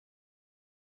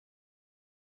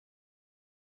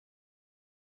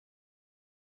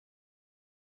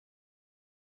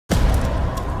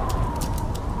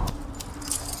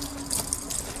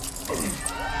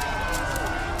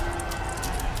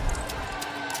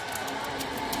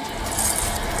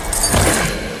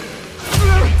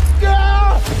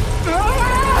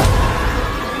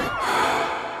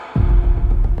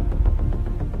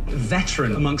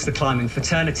veteran amongst the climbing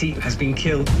fraternity, has been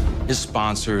killed. His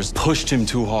sponsors pushed him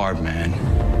too hard, man.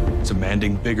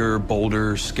 Demanding bigger,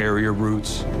 bolder, scarier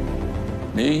routes.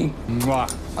 Me? Mwah.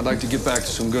 I'd like to get back to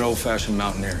some good old-fashioned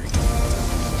mountaineering.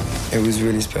 It was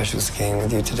really special skiing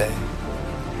with you today.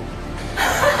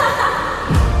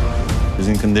 He's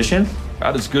in condition?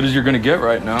 About as good as you're gonna get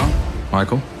right now.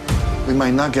 Michael? We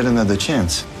might not get another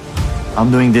chance.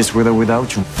 I'm doing this with or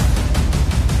without you.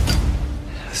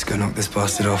 Let's go knock this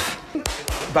bastard off.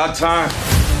 About time.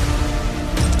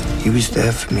 He was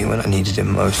there for me when I needed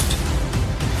him most.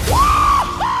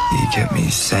 He kept me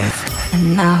safe.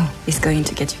 And now he's going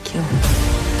to get you killed.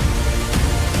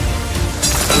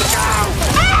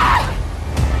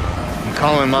 I'm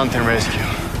calling mountain rescue.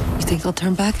 You think they'll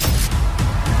turn back?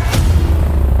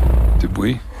 Did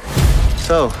we?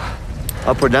 So,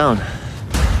 up or down?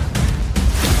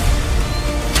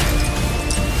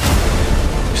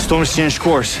 Storm's changed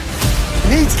course.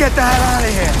 Need to get the hell out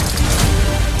of here.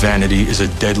 Vanity is a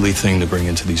deadly thing to bring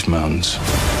into these mountains.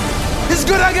 It's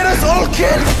gonna get us all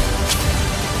killed.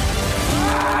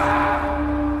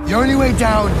 The only way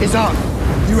down is up.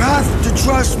 You have to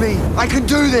trust me. I can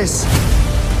do this.